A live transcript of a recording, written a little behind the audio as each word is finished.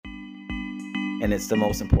And it's the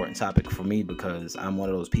most important topic for me because I'm one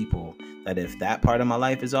of those people that if that part of my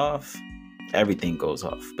life is off, everything goes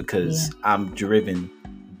off because I'm driven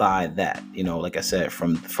by that. Like I said,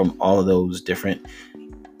 from all of those different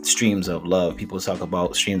streams of love. People talk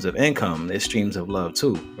about streams of income. There's streams of love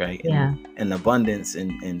too, right? Yeah. And abundance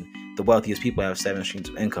and the wealthiest people have 7 streams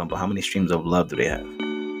of income, but how many streams of love do they have?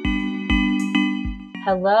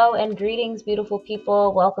 Hello and greetings, beautiful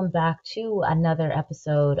people. Welcome back to another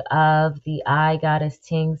episode of the I Goddess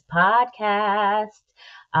Tings podcast.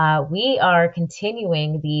 We are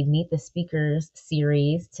continuing the Meet the Speakers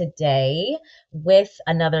series today with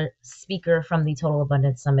another speaker from the Total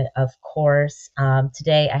Abundance Summit, of course.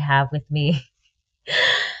 Today I have with me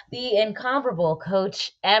the incomparable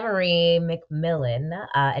Coach Emery McMillan.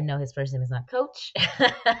 And no, his first name is not Coach.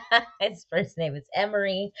 His first name is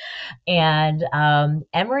Emery. And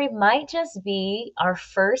Emery might just be our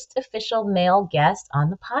first official male guest on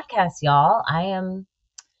the podcast, y'all. I am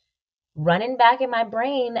running back in my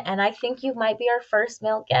brain, and I think you might be our first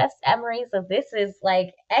male guest, Emery. So this is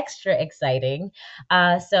like extra exciting.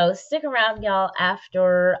 So stick around, y'all,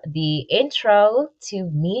 after the intro to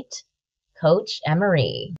meet Coach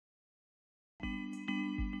Emery.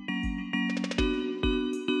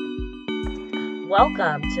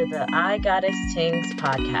 Welcome to the I Goddess Tings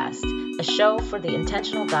podcast, a show for the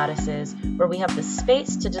intentional goddesses where we have the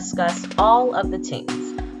space to discuss all of the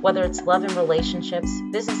tings, whether it's love and relationships,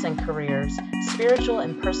 business and careers, spiritual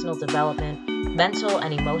and personal development, mental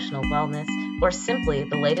and emotional wellness, or simply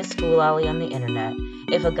the latest foololly on the internet.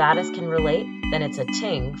 If a goddess can relate, then it's a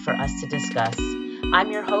ting for us to discuss.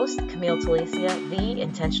 I'm your host, Camille Talicia, the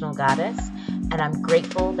Intentional Goddess, and I'm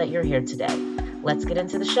grateful that you're here today. Let's get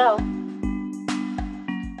into the show.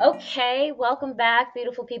 Okay, welcome back,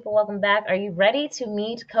 beautiful people. Welcome back. Are you ready to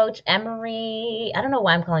meet Coach Emery? I don't know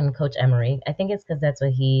why I'm calling him Coach Emery. I think it's because that's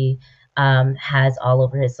what he has all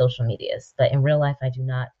over his social medias. But in real life, I do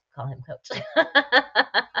not call him Coach.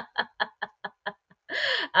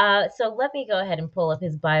 So let me go ahead and pull up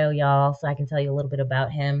his bio, y'all, so I can tell you a little bit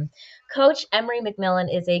about him. Coach Emery McMillan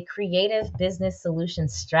is a creative business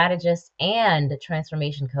solutions strategist and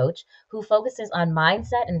transformation coach who focuses on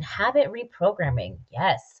mindset and habit reprogramming.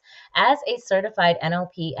 Yes. As a certified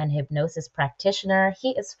NLP and hypnosis practitioner,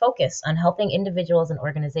 he is focused on helping individuals and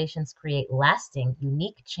organizations create lasting,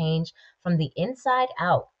 unique change from the inside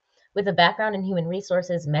out. With a background in human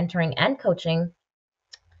resources, mentoring, and coaching,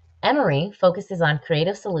 Emery focuses on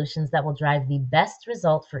creative solutions that will drive the best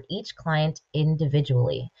result for each client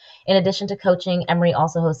individually. In addition to coaching, Emery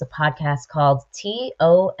also hosts a podcast called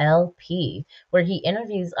TOLP, where he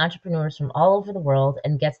interviews entrepreneurs from all over the world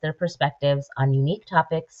and gets their perspectives on unique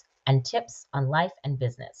topics and tips on life and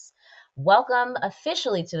business. Welcome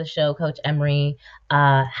officially to the show, Coach Emery.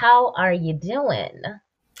 How are you doing?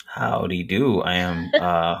 Howdy do. I am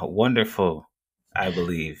wonderful, I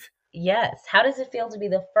believe. Yes. How does it feel to be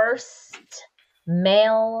the first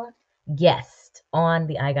male guest on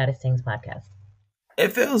the I Gotta Sings podcast?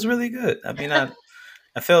 It feels really good. I mean, I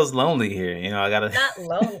feels lonely here. I gotta. Not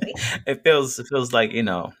lonely. It feels like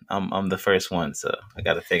I'm the first one, so I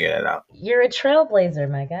gotta figure that out. You're a trailblazer,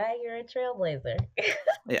 my guy. You're a trailblazer.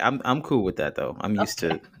 Yeah, I'm cool with that though. I'm used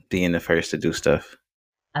to being the first to do stuff.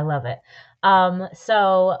 I love it.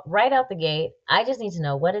 So right out the gate, I just need to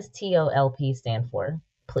know, what does TOLP stand for,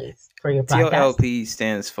 please, for your podcast? TOLP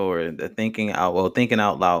stands for the Thinking Out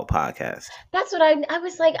Loud podcast. That's what I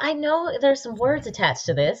was like. I know there's some words attached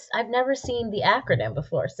to this. I've never seen the acronym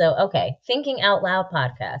before. So, okay, Thinking Out Loud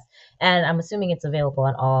podcast. And I'm assuming it's available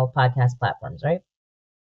on all podcast platforms, right?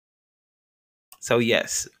 So,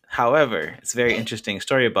 yes. However, it's a very interesting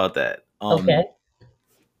story about that. Okay.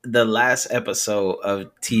 The last episode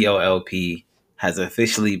of TOLP has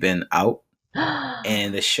officially been out.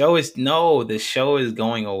 And the show is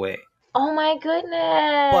going away. Oh my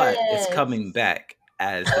goodness. But it's coming back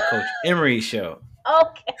as the Coach Emery show.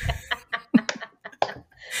 Okay.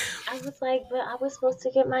 I was like, but I was supposed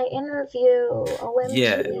to get my interview. OMG.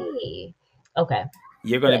 Yeah. Okay.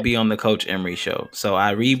 You're going to be on the Coach Emery show. So I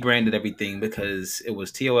rebranded everything because it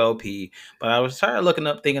was TOLP. But I was tired of looking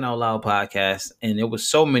up Thinking Out Loud podcasts. And there was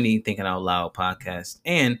so many Thinking Out Loud podcasts.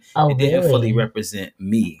 And it didn't fully represent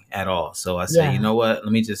me at all. So I said, you know what?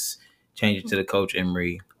 Let me just change it to the Coach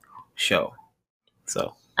Emery show.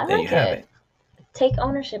 So there you have it. Take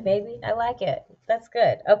ownership, baby. I like it. That's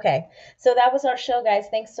good. Okay. So that was our show, guys.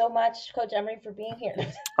 Thanks so much, Coach Emery, for being here.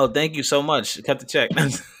 Oh, thank you so much. Cut the check.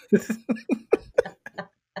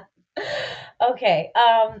 Okay.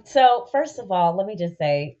 So first of all, let me just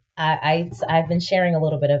say, I've been sharing a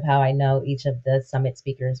little bit of how I know each of the summit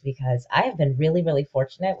speakers because I have been really, really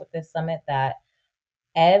fortunate with this summit that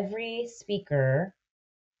every speaker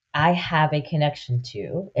I have a connection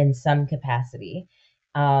to in some capacity.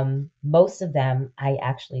 Most of them I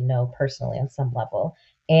actually know personally on some level.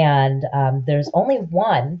 And there's only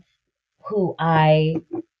one who I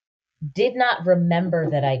did not remember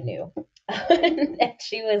that I knew. And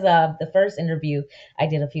she was the first interview I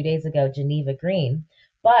did a few days ago, Geneva Green.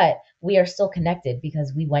 But we are still connected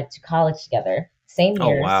because we went to college together, same Oh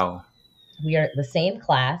years. wow. We are the same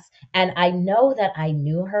class, and I know that I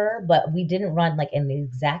knew her, but we didn't run like in the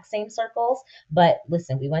exact same circles. But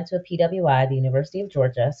listen, we went to a PWI, the University of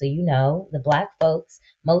Georgia, so you know the black folks,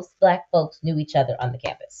 most black folks knew each other on the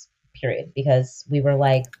campus, period, because we were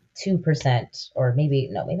like 2%, or maybe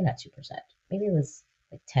no, maybe not 2%, maybe it was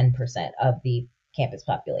like 10% of the campus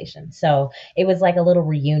population. So it was like a little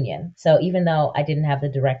reunion. So even though I didn't have the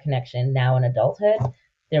direct connection now in adulthood,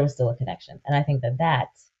 there was still a connection, and I think that that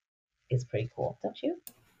is pretty cool, don't you?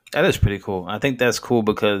 That is pretty cool. I think that's cool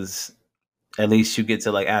because at least you get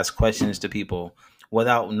to like ask questions to people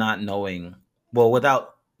without not knowing, well,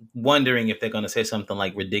 without wondering if they're going to say something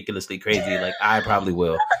like ridiculously crazy, like I probably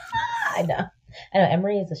will. I know. I know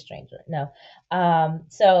Emery is a stranger. No.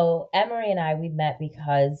 So Emery and I, we met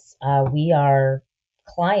because we are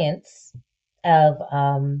clients of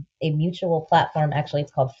a mutual platform. Actually,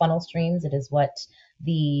 it's called Funnel Streams. It is what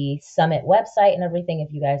the summit website and everything.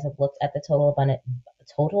 If you guys have looked at the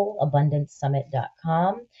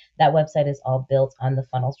totalabundancesummit.com, that website is all built on the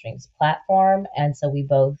Funnel Streams platform. And so we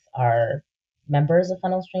both are members of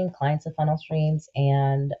Funnel Stream, clients of Funnel Streams,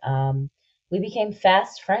 and we became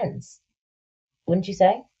fast friends, wouldn't you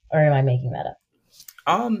say? Or am I making that up?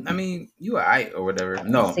 I mean, you are right or whatever.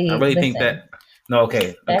 No, I See, really think listen, that. No, okay,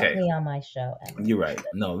 expect okay, me on my show, you're Emery. right.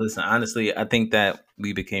 No, listen, honestly, I think that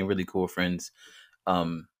we became really cool friends,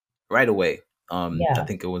 um, right away. I Yeah.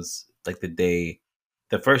 think it was like the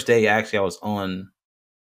first day actually I was on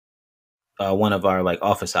one of our like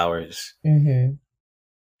office hours. Mm-hmm.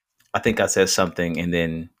 I think I said something, and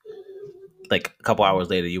then like a couple hours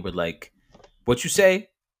later, you were like, "What you say?"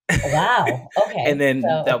 Wow. And Okay. then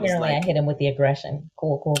So that was apparently I like, hit him with the aggression.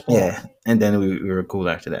 Cool, cool, cool. yeah. And then we were cool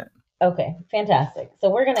after that. Okay, fantastic. So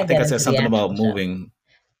we're I gonna think get I said into the something about actual show. moving.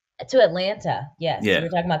 To Atlanta. Yes. You Yeah. were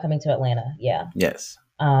talking about coming to Atlanta. Yeah. Yes.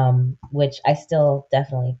 Which I still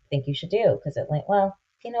definitely think you should do because Atlanta, well,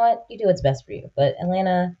 you know what? You do what's best for you. But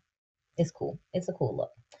Atlanta is cool. It's a cool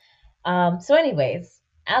look. So anyways,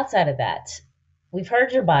 outside of that, we've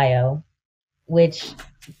heard your bio, which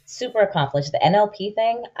super accomplished. The NLP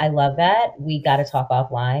thing, I love that. We got to talk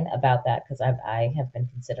offline about that because I have been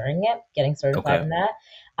considering it, getting certified Okay. in that.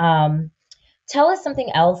 Um, Tell us something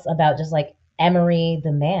else about just like Emery,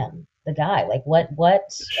 the man, the guy. Like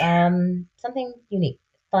something unique,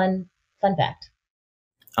 fun, fun fact.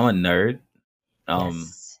 I'm a nerd. Um,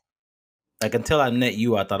 Yes. like until I met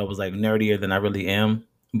you, I thought I was like nerdier than I really am.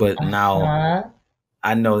 But Uh now huh.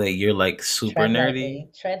 I know that you're like super Tread nerdy. lightly.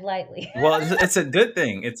 Tread lightly. Well, it's a good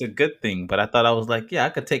thing. It's a good thing. But I thought I was like, yeah, I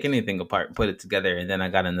could take anything apart and put it together. And then I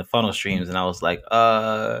got into funnel streams and I was like,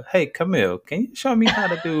 hey, Camille, can you show me how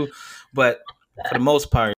to do? But for the most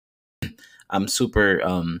part, I'm super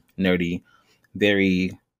nerdy,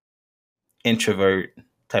 very introvert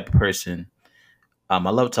type of person. I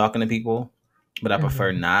love talking to people, but I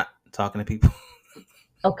prefer Mhm. not talking to people.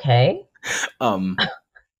 Okay. um,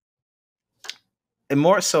 and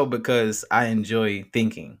more so because I enjoy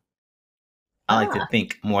thinking. I like to Ah,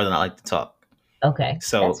 think more than I like to talk. okay. That's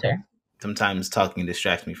So fair. sometimes talking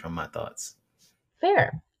distracts me from my thoughts.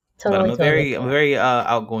 Fair. But Totally, totally I'm a fair. very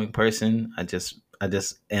outgoing person. I just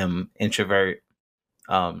am introvert.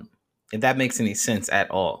 Um, if that makes any sense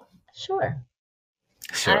at all. Sure.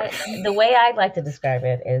 Sure. The way I'd like to describe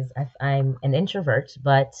it is I'm an introvert,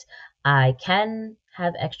 but I can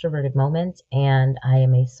have extroverted moments and I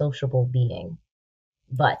am a sociable being.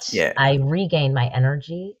 But Yeah. I regain my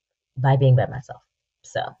energy by being by myself.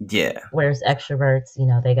 So, Yeah. whereas extroverts,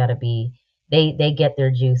 they got to be they get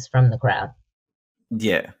their juice from the crowd.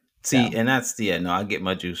 Yeah. See, So, and that's yeah, no, I get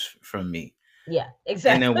my juice from me. yeah, And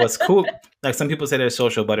then exactly. what's cool, like some people say they're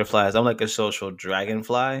social butterflies. I'm like a social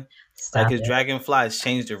dragonfly. Like Stop his it. dragonflies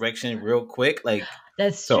change direction real quick. Like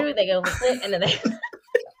That's so true. They go flip and then they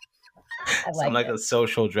I so I'm like like it. a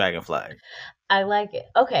social dragonfly. I like it.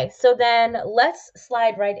 Okay, so then let's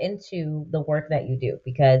slide right into the work that you do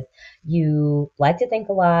because you like to think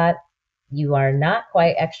a lot. You are not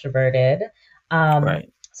quite extroverted.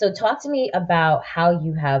 Right. So talk to me about how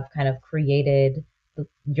you have kind of created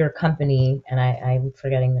your company, and I'm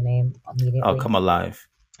forgetting the name Oh, immediately. come alive.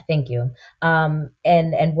 Thank you.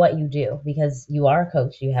 And what you do, because you are a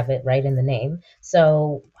coach, you have it right in the name.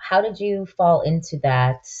 So how did you fall into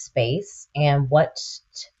that space, and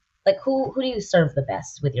like who do you serve the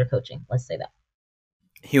best with your coaching? Let's say that.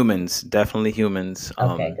 Humans, definitely humans.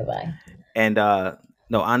 Okay, goodbye. And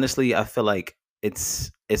no, honestly, I feel like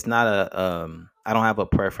it's not a I don't have a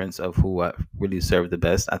preference of who I really serve the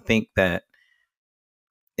best. I think that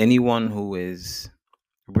anyone who is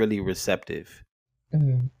really receptive,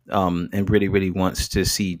 Mhm. and really really wants to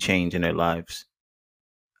see change in their lives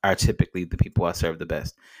are typically the people I serve the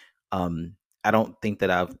best. I don't think that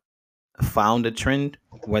I've found a trend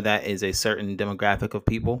where that is a certain demographic of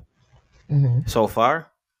people Mhm. so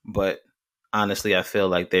far, but honestly, I feel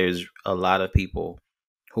like there's a lot of people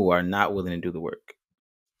who are not willing to do the work.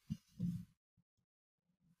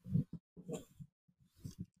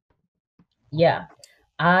 Yeah.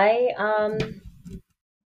 I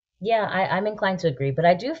yeah, I'm inclined to agree, but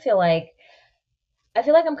I feel like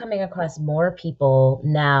I'm coming across more people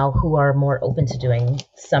now who are more open to doing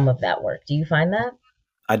some of that work. Do you find that?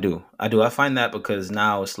 I do. I do. I find that because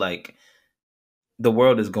now it's like the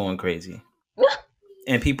world is going crazy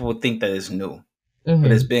and people would think that it's new,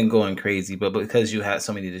 but it's Hmm. been going crazy. But because you had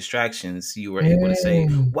so many distractions, you were able to say,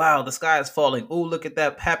 Mm. wow, the sky is falling. Oh, look at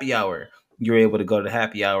that happy hour. You're able to go to the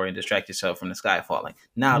happy hour and distract yourself from the sky falling.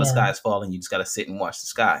 Now the Yeah. sky is falling. You just got to sit and watch the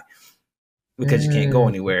sky because you can't go Mm.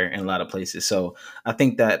 anywhere in a lot of places. So I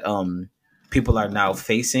think that people are now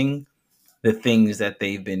facing the things that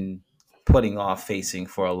they've been putting off facing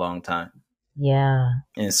for a long time. Yeah.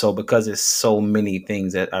 And so because there's so many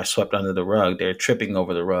things that are swept under the rug, they're tripping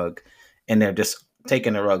over the rug and they're just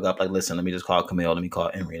taking the rug up like, listen, let me just call Camille, let me call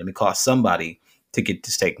Emery, let me call somebody to get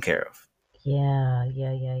this taken care of. Yeah,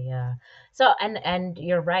 yeah, yeah, yeah. So and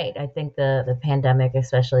you're right. I think the pandemic,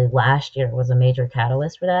 especially last year, was a major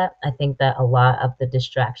catalyst for that. I think that a lot of the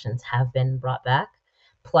distractions have been brought back,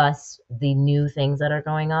 plus the new things that are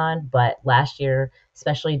going on. But last year,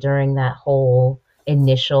 especially during that whole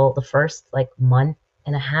the first like month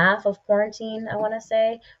and a half of quarantine, I want to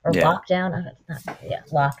say, or Yeah. lockdown. Yeah,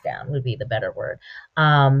 lockdown would be the better word.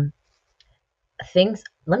 Um, things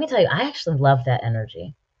let me tell you, I actually love that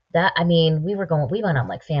energy. That I mean, we went on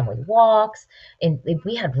like family walks, and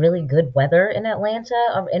we had really good weather in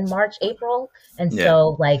Atlanta in March, April. And Yeah.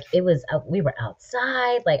 so like we were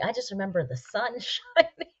outside. Like I just remember the sun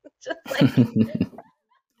shining, just like,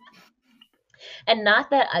 and not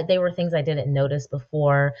that they were things I didn't notice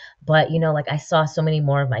before, but like I saw so many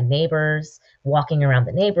more of my neighbors walking around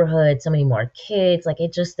the neighborhood, so many more kids. Like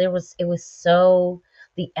it was so,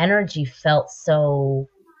 the energy felt so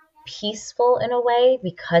peaceful in a way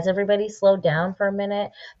because everybody slowed down for a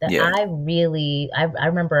minute, that Yeah. I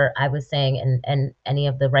remember I was saying, and any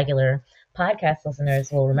of the regular podcast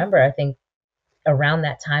listeners will remember, I think around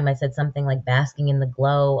that time I said something like basking in the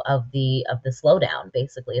glow of the slowdown,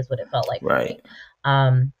 basically, is what it felt like for me. Right.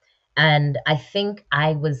 um and I think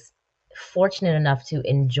I was fortunate enough to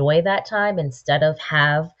enjoy that time instead of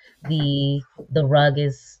have the rug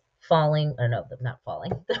is falling, or no, not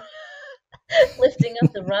falling, lifting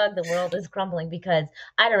up the rug, the world is crumbling, because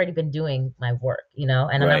I'd already been doing my work, and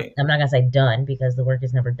Right. I'm not gonna say done, because the work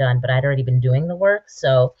is never done, but I'd already been doing the work.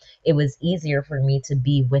 So it was easier for me to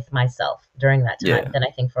be with myself during that time Yeah. than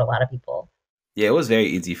I think for a lot of people. Yeah. It was very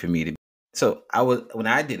easy for me to. So I was when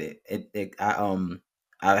I did it.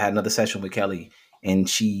 I had another session with Kelly, and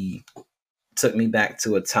she took me back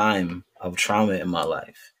to a time of trauma in my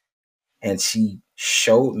life, and she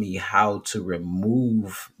showed me how to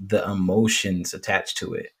remove the emotions attached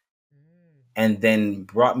to it, and then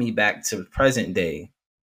brought me back to the present day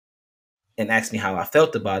and asked me how I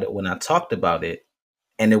felt about it when I talked about it,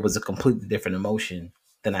 and it was a completely different emotion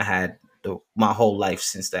than I had my whole life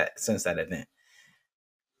since that event.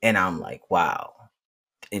 And I'm like, wow.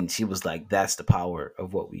 And she was like, that's the power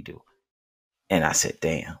of what we do. And I said,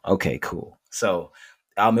 damn, okay, cool. So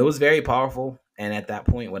it was very powerful. And at that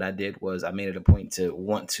point, what I did was I made it a point to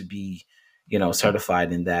want to be,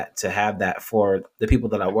 certified in that, to have that for the people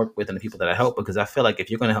that I work with and the people that I help, because I feel like if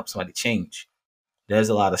you're going to help somebody change, there's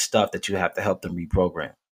a lot of stuff that you have to help them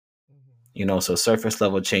reprogram. So surface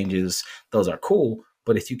level changes, those are cool.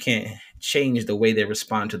 But if you can't change the way they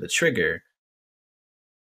respond to the trigger,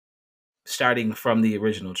 starting from the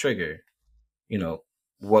original trigger, you know,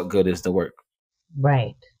 what good is the work?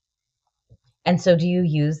 Right. And so do you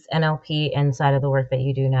use NLP inside of the work that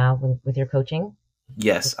you do now with your coaching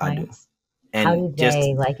Yes, with I do. clients? How And do just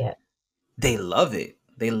they like it? they love it.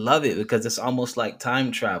 They love it because it's almost like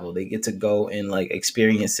time travel. They get to go and like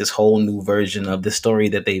experience this whole new version of the story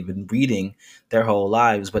that they've been reading their whole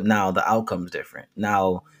lives, but now the outcome's different.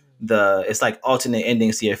 Now it's like alternate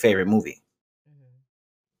endings to your favorite movie.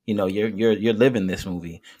 You know, you're living this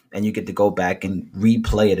movie, and you get to go back and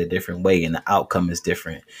replay it a different way, and the outcome is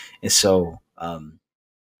different. And so,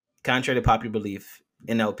 contrary to popular belief,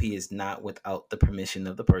 NLP is not without the permission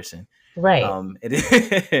of the person. Right.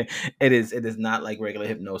 It is, it is not like regular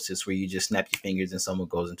hypnosis where you just snap your fingers and someone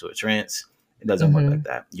goes into a trance. It doesn't work like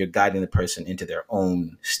that. You're guiding the person into their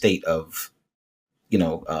own state of,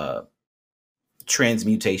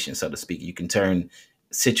 transmutation, so to speak. You can turn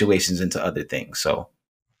situations into other things. So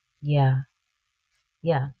Yeah.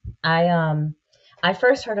 I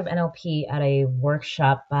first heard of NLP at a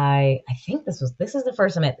workshop by, I think this is the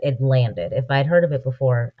first time it landed. If I'd heard of it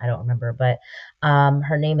before, I don't remember, but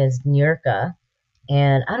her name is Nurka,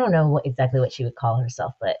 and I don't know exactly what she would call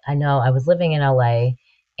herself, but I know I was living in LA,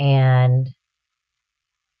 and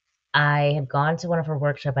I had gone to one of her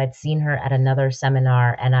workshop. I'd seen her at another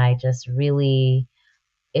seminar, and I just really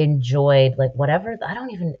enjoyed like whatever. I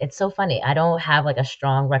don't even, it's so funny. I don't have like a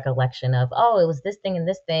strong recollection of, oh, it was this thing and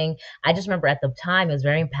this thing. I just remember at the time it was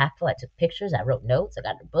very impactful. I took pictures, I wrote notes, I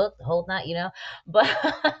got the book, the whole night, but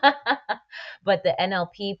but the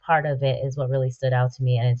NLP part of it is what really stood out to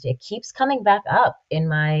me, and it keeps coming back up in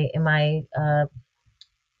my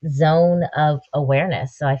zone of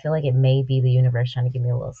awareness. So I feel like it may be the universe trying to give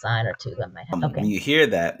me a little sign or two that might have. Okay. when you hear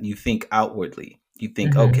that, you think outwardly. You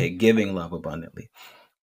think, Mhm. okay, giving love abundantly.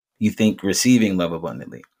 You think receiving love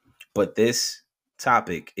abundantly. But this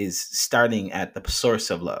topic is starting at the source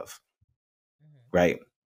of love, right?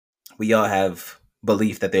 We all have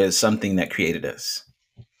belief that there's something that created us.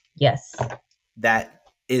 Yes. That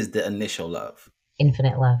is the initial love.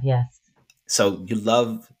 Infinite love, yes. So you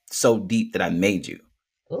love so deep that I made you.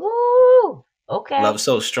 Ooh, okay. Love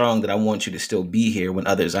so strong that I want you to still be here when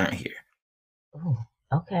others aren't here. Ooh,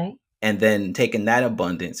 okay. And then taking that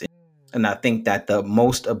abundance, and I think that the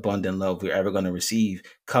most abundant love we're ever going to receive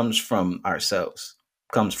comes from ourselves,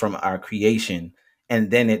 comes from our creation,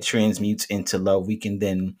 and then it transmutes into love we can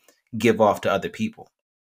then give off to other people.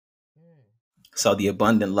 So the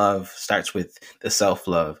abundant love starts with the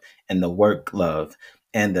self-love and the work love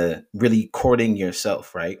and the really courting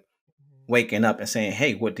yourself, right? Waking up and saying,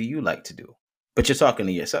 hey, what do you like to do? But you're talking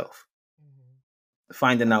to yourself,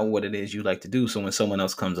 finding out what it is you like to do. So when someone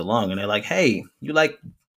else comes along and they're like, hey, you like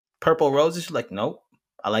purple roses? You're like, nope,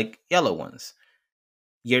 I like yellow ones.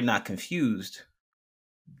 You're not confused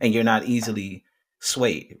and you're not easily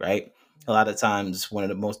swayed, right? A lot of times, one of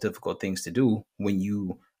the most difficult things to do when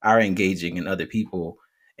you are engaging in other people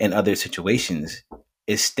and other situations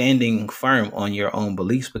is standing firm on your own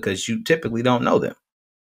beliefs because you typically don't know them.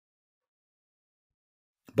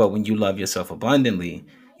 But when you love yourself abundantly,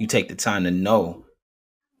 you take the time to know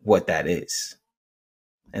what that is.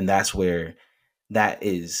 And that's where that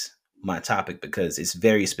is my topic, because it's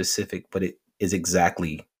very specific, but it is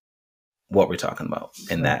exactly what we're talking about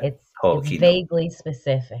in that whole keynote. Vaguely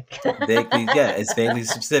specific. Vaguely, yeah, it's vaguely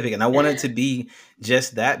specific. And I want it to be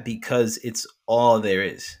just that because it's all there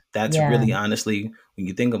is. That's really, honestly, when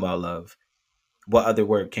you think about love, what other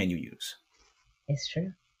word can you use? It's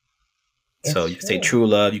true. So you can say true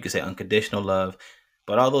love, you can say unconditional love,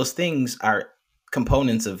 but all those things are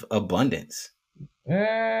components of abundance.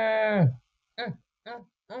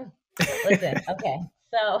 Listen, okay,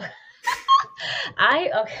 so I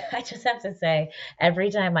just have to say, every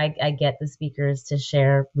time I get the speakers to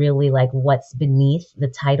share really like what's beneath the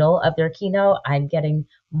title of their keynote, I'm getting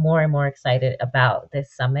more and more excited about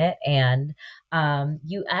this summit. And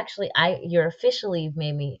you're officially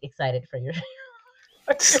made me excited for your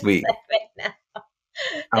Sweet. Now.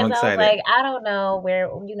 I'm Because I was excited. like, I don't know where,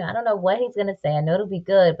 I don't know what he's gonna say. I know it'll be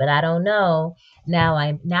good, but I don't know. Now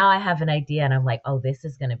I have an idea, and I'm like, oh, this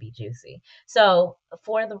is gonna be juicy. So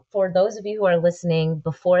for those of you who are listening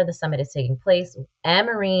before the summit is taking place,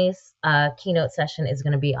 Anne-Marie's keynote session is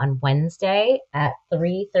gonna be on Wednesday at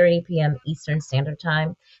 3:30 p.m. Eastern Standard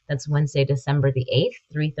Time. That's Wednesday, December the 8th,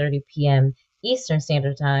 3:30 p.m. Eastern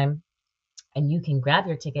Standard Time. And you can grab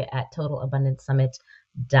your ticket at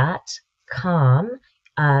totalabundancesummit.com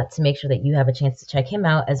to make sure that you have a chance to check him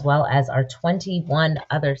out, as well as our 21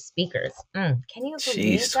 other speakers. Can you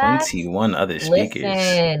believe that? 21 other speakers.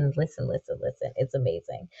 Listen. It's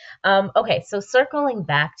amazing. Okay, so circling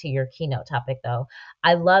back to your keynote topic, though,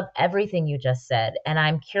 I love everything you just said, and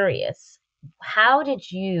I'm curious, how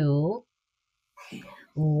did you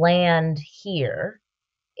land here?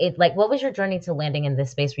 What was your journey to landing in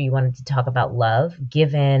this space where you wanted to talk about love,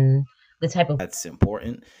 given the type of... That's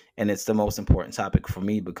important, and it's the most important topic for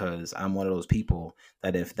me because I'm one of those people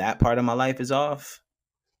that if that part of my life is off,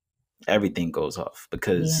 everything goes off,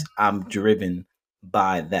 because I'm driven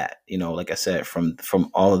by that. Like I said, from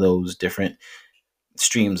all of those different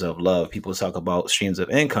streams of love. People talk about streams of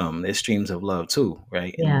income. There's streams of love too,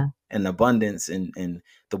 right? Yeah, And abundance and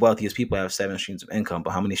the wealthiest people have 7 streams of income,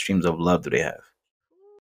 but how many streams of love do they have?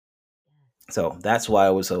 So that's why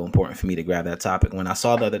it was so important for me to grab that topic. When I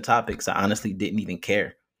saw the other topics, I honestly didn't even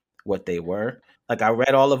care what they were. Like I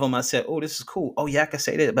read all of them. I said, "Oh, this is cool. Oh yeah, I can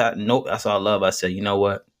say that." But nope, I saw love. I said, "You know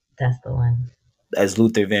what?" that's the one. As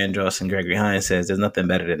Luther Vandross and Gregory Hines says, "There's nothing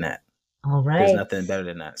better than that." All There's right. nothing better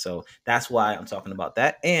than that. So that's why I'm talking about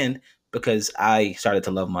that. And because I started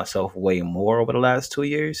to love myself way more over the last 2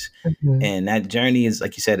 years. Mhm. And that journey is,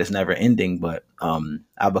 like you said, it's never ending, but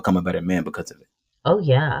I've become a better man because of it. Oh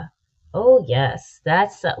yeah. Oh yes.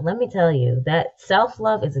 That's let me tell you that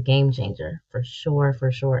self-love is a game changer for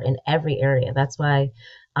sure in every area. That's why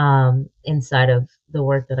inside of the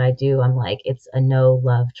work that I do, I'm like it's a know,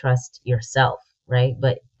 love, trust yourself, right?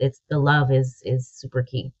 But it's the love is super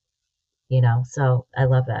key, you know. So I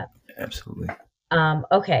love that. Absolutely.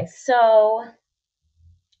 Okay, so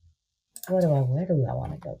where do I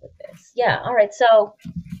want to go with this? Yeah, all right. So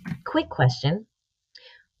quick question.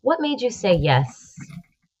 What made you say yes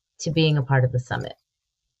to being a part of the summit?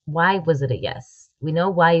 Why was it a yes? We know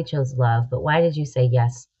why you chose love, but why did you say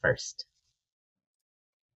yes first?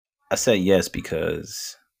 I said yes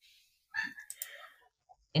because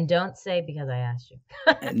And don't say because I asked you.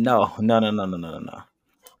 no, no, no, no, no, no, no, no.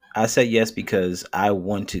 I said yes because I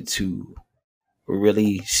wanted to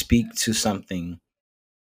really speak to something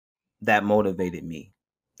that motivated me,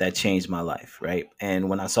 that changed my life, right? And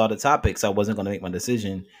when I saw the topics, I wasn't going to make my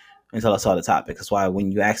decision until I saw the topics. That's why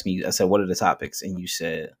when you asked me, I said, "What are the topics?" And you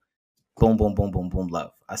said, "Boom, boom, boom, boom, boom,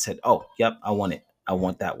 love." I said, "Oh, yep, I want it. I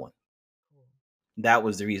want that one." That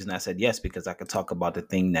was the reason I said yes, because I could talk about the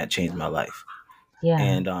thing that changed my life. Yeah.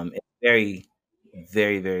 And it's very,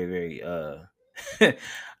 very, very, very.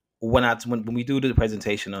 When we do the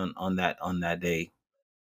presentation on that day,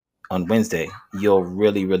 on Wednesday, you'll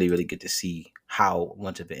really, really, really get to see how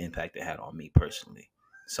much of an impact it had on me personally.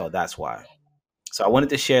 So that's why. So I wanted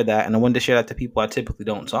to share that, and I wanted to share that to people I typically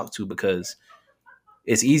don't talk to, because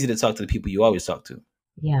it's easy to talk to the people you always talk to,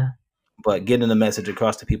 Yeah. but getting the message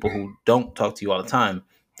across to people who don't talk to you all the time,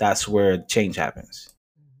 that's where change happens.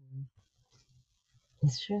 Mhm.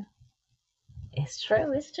 It's true. It's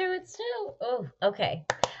true. It's true. It's true. Oh, okay.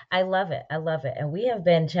 I love it. I love it. And we have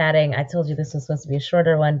been chatting. I told you this was supposed to be a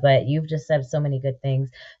shorter one, but you've just said so many good things.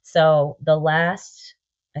 So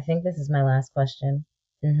I think this is my last question.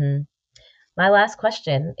 hmm My last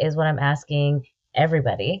question is what I'm asking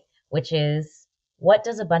everybody, which is, what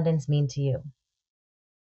does abundance mean to you?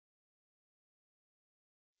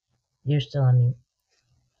 You're still on mute.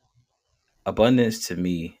 Abundance to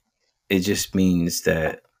me, it just means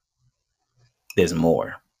that there's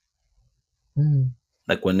more. Mm,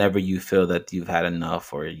 Like whenever you feel that you've had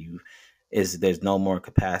enough, or there's no more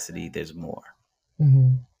capacity, there's more.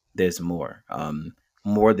 hmm There's more.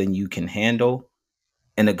 More than you can handle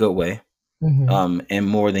in a good way, hmm and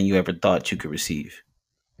more than you ever thought you could receive.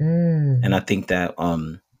 And I mm, think that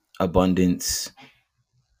abundance,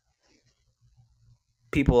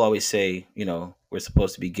 people always say, we're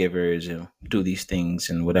supposed to be givers and do these things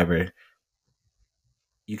and whatever.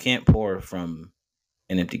 You can't pour from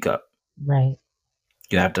an empty cup. right.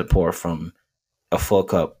 You have to pour from a full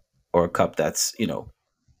cup, or a cup that's,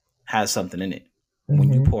 has something in it.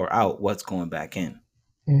 When you hmm pour out, what's going back in?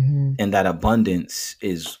 hmm And that abundance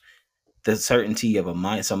is the certainty of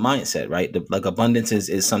it's a mindset, right? Like abundance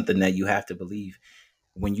is something that you have to believe.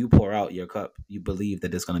 When you pour out your cup, you believe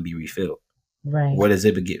that it's going to be refilled. Right. Where does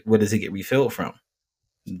it get refilled from?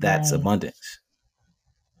 That's Right. abundance.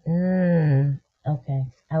 Okay.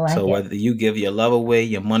 I like So it. whether you give your love away,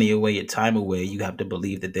 your money away, your time away, you have to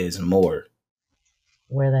believe that there's more.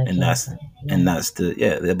 Where that And came that's from. and Yeah. that's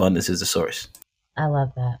the abundance is the source. I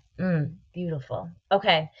love that. Beautiful.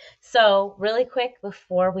 Okay. So, really quick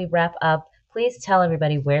before we wrap up, please tell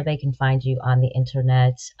everybody where they can find you on the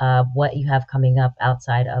internet, what you have coming up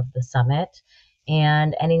outside of the summit,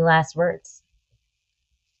 and any last words.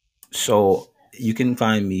 So you can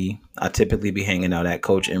find me. I typically be hanging out at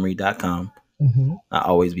coachemery.com. hmm I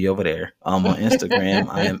always be over there. On Instagram,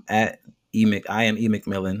 I am at I am E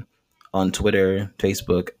McMillan. On Twitter,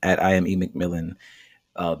 Facebook, at I am E McMillan.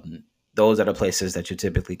 Um, those are the places that you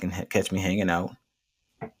typically can catch me hanging out.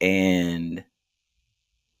 And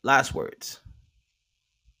last words: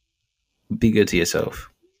 be good to yourself.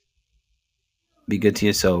 Be good to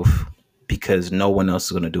yourself, because no one else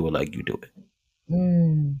is going to do it like you do it.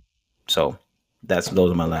 mm, So those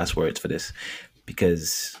are my last words for this.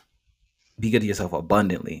 Because be good to yourself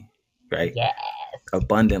abundantly, right? yes.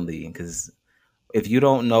 Abundantly, because If you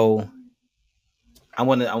don't know, I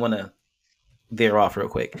wanna veer off real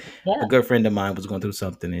quick. Yeah. A good friend of mine was going through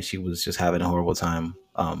something, and she was just having a horrible time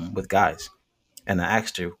with guys. And I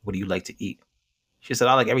asked her, "What do you like to eat?" She said,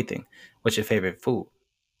 "I like everything." "What's your favorite food?"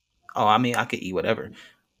 "Oh, I mean, I could eat whatever."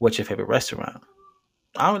 "What's your favorite restaurant?"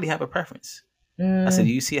 "I don't really have a preference." I said,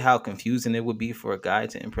 "Do Mm. you see how confusing it would be for a guy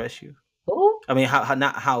to impress you?" Ooh. I mean, how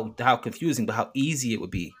not how confusing, but how easy it would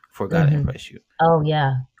be for a guy to Mm-hmm. impress you Oh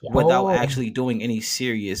yeah. Yeah. without Oh. actually doing any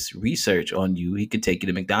serious research on you. He could take you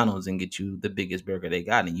to McDonald's and get you the biggest burger they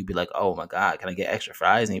got, and you'd be like, "Oh my god, can I get extra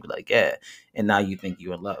fries?" And he'd be like, "Yeah." And now you think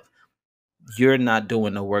you're in love. You're not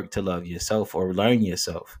doing the work to love yourself or learn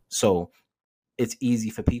yourself. So it's easy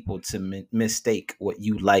for people to mistake what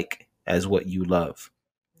you like as what you love.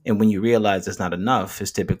 And when you realize it's not enough,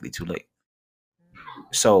 it's typically too late.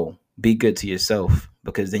 So be good to yourself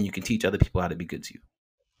because then you can teach other people how to be good to you.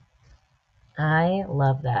 I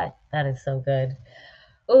love that. That is so good.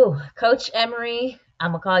 Oh, Coach Emery,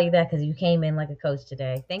 I'm gonna call you that because you came in like a coach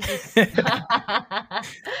today. Thank you.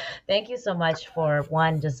 Thank you so much for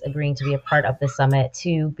one, just agreeing to be a part of the summit,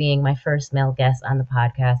 two, being my first male guest on the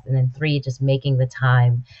podcast, and then three, just making the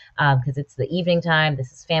time because it's the evening time.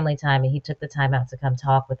 This is family time, and he took the time out to come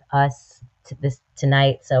talk with us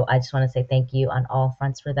tonight. So I just want to say thank you on all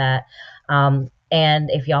fronts for that. And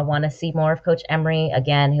if y'all want to see more of Coach Emery,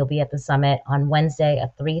 again, he'll be at the summit on Wednesday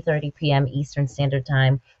at 3:30 p.m. Eastern Standard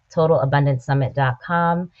Time,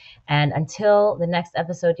 totalabundancesummit.com. And until the next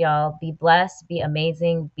episode, y'all, be blessed, be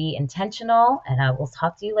amazing, be intentional, and I will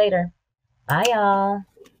talk to you later. Bye, y'all.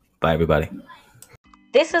 Bye, everybody.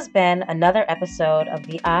 This has been another episode of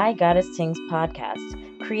the I Goddess Things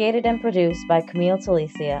podcast, created and produced by Camille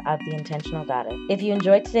Talicia of The Intentional Goddess. If you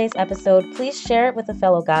enjoyed today's episode, please share it with a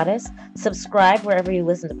fellow goddess, subscribe wherever you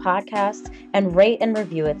listen to podcasts, and rate and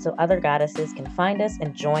review it so other goddesses can find us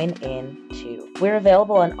and join in too. We're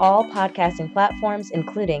available on all podcasting platforms,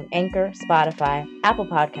 including Anchor, Spotify, Apple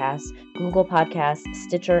Podcasts, Google Podcasts,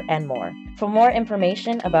 Stitcher, and more. For more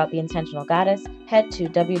information about The Intentional Goddess, head to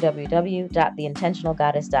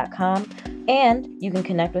www.theintentionalgoddess.com, and you can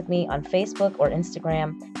connect with me on Facebook or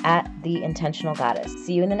Instagram at The Intentional Goddess.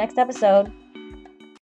 See you in the next episode.